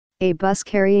A bus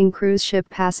carrying cruise ship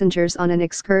passengers on an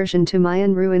excursion to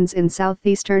Mayan ruins in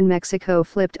southeastern Mexico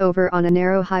flipped over on a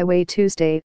narrow highway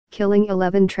Tuesday, killing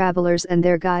 11 travelers and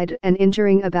their guide and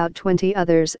injuring about 20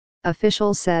 others,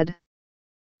 officials said.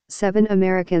 7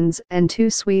 Americans and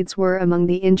 2 Swedes were among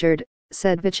the injured,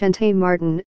 said Vicente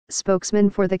Martin,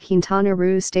 spokesman for the Quintana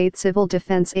Roo State Civil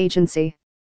Defense Agency.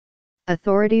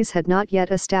 Authorities had not yet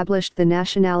established the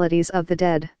nationalities of the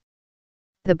dead.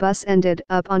 The bus ended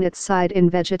up on its side in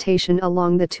vegetation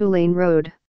along the 2-lane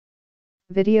road.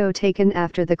 Video taken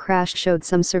after the crash showed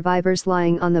some survivors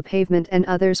lying on the pavement and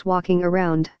others walking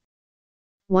around.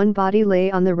 One body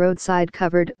lay on the roadside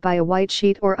covered by a white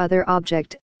sheet or other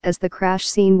object, as the crash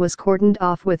scene was cordoned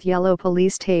off with yellow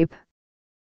police tape.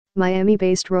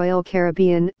 Miami-based Royal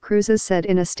Caribbean Cruises said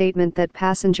in a statement that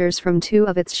passengers from 2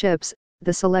 of its ships,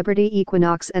 the Celebrity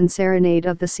Equinox and Serenade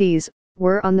of the Seas,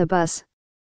 were on the bus.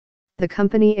 The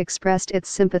company expressed its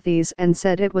sympathies and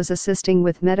said it was assisting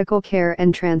with medical care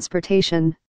and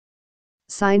transportation.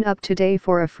 Sign up today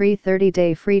for a free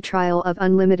 30-day free trial of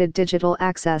unlimited digital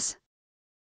access.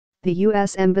 The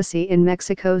U.S. Embassy in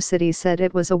Mexico City said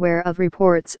it was aware of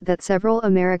reports that several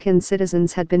American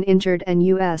citizens had been injured and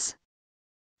U.S.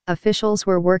 officials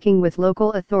were working with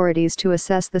local authorities to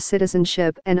assess the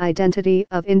citizenship and identity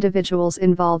of individuals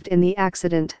involved in the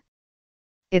accident.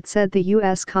 It said the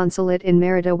U.S. consulate in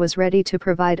Merida was ready to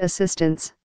provide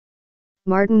assistance.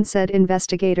 Martin said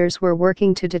investigators were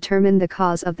working to determine the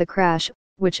cause of the crash,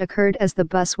 which occurred as the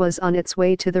bus was on its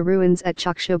way to the ruins at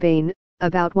Chacxobane,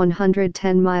 about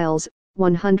 110 miles,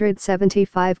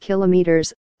 175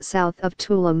 kilometers, south of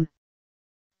Tulum.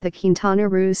 The Quintana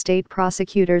Roo State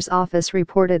Prosecutor's Office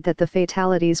reported that the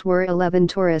fatalities were 11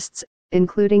 tourists,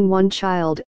 including 1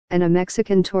 child, and a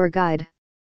Mexican tour guide.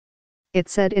 It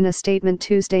said in a statement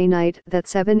Tuesday night that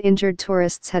 7 injured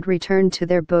tourists had returned to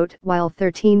their boat while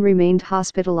 13 remained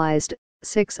hospitalized,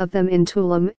 6 of them in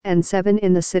Tulum and 7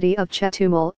 in the city of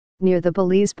Chetumal, near the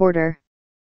Belize border.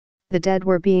 The dead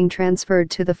were being transferred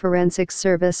to the Forensics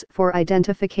Service for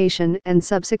identification and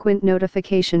subsequent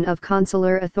notification of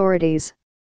consular authorities.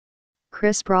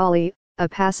 Chris Brawley, a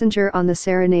passenger on the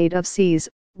Serenade of Seas,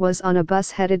 was on a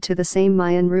bus headed to the same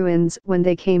Mayan ruins when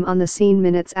they came on the scene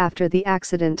minutes after the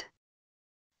accident.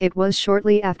 It was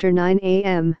shortly after 9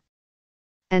 a.m.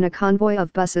 And a convoy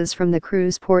of buses from the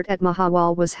cruise port at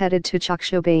Mahahual was headed to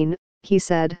Chacxobane, he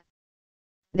said.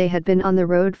 They had been on the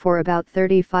road for about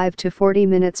 35 to 40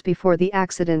 minutes before the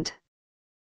accident.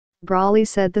 Brawley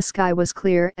said the sky was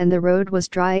clear and the road was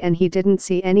dry and he didn't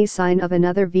see any sign of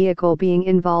another vehicle being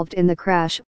involved in the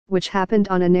crash, which happened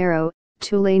on a narrow,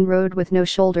 2-lane road with no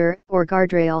shoulder or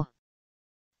guardrail.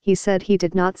 He said he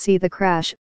did not see the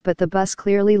crash, but the bus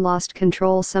clearly lost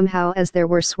control somehow as there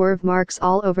were swerve marks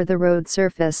all over the road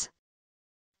surface.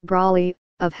 Brawley,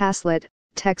 of Haslett,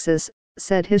 Texas,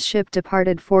 said his ship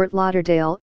departed Fort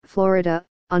Lauderdale, Florida,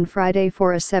 on Friday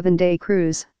for a 7-day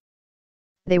cruise.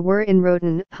 They were in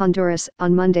Roatan, Honduras,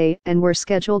 on Monday and were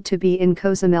scheduled to be in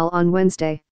Cozumel on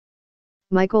Wednesday.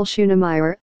 Michael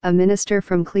Schunemeyer, a minister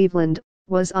from Cleveland,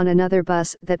 was on another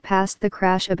bus that passed the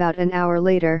crash about an hour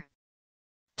later.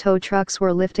 Tow trucks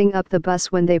were lifting up the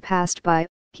bus when they passed by,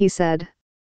 he said.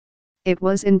 It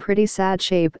was in pretty sad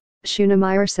shape,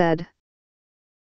 Schunemeyer said.